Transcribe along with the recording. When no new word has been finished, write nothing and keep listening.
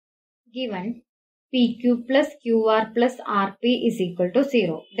Given PQ plus QR plus RP is equal to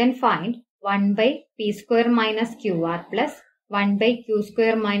 0. Then find 1 by P square minus QR plus 1 by Q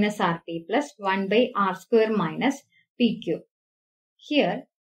square minus RP plus 1 by R square minus PQ. Here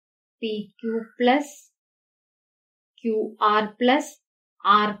PQ plus QR plus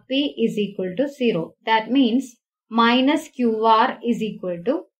RP is equal to 0. That means minus QR is equal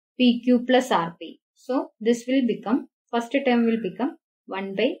to PQ plus RP. So this will become, first term will become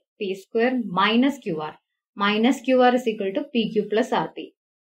 1 by P square minus QR. Minus QR is equal to PQ plus RP.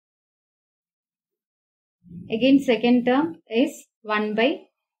 Again second term is 1 by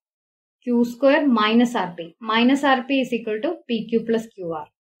Q square minus RP. Minus RP is equal to PQ plus QR.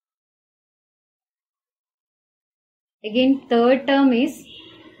 Again third term is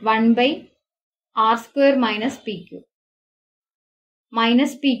 1 by R square minus PQ.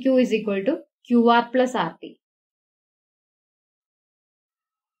 Minus PQ is equal to QR plus RP.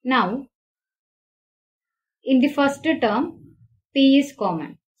 Now, in the first term, P is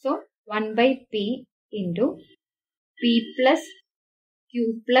common. So, 1 by P into P plus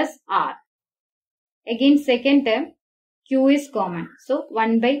Q plus R. Again, second term, Q is common. So,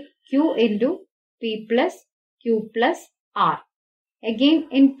 1 by Q into P plus Q plus R. Again,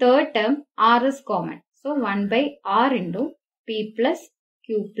 in third term, R is common. So, 1 by R into P plus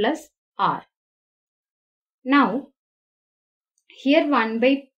Q plus R. Now, here 1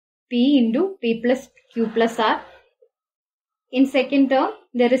 by P into P plus Q plus R. In second term,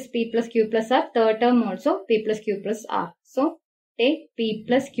 there is P plus Q plus R. Third term also P plus Q plus R. So, take P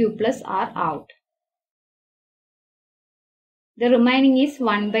plus Q plus R out. The remaining is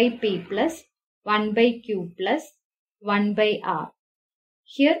 1 by P plus 1 by Q plus 1 by R.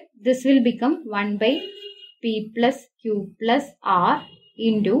 Here, this will become 1 by P plus Q plus R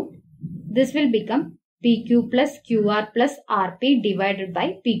into, this will become PQ plus QR plus RP divided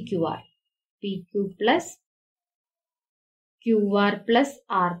by PQR. PQ plus QR plus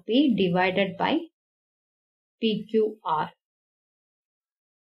RP divided by PQR.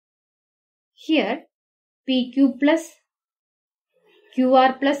 Here PQ plus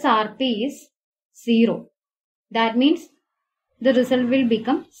QR plus RP is 0. That means the result will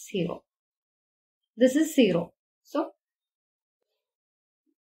become 0. This is 0. So,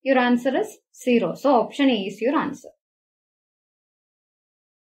 your answer is 0. So, option A is your answer.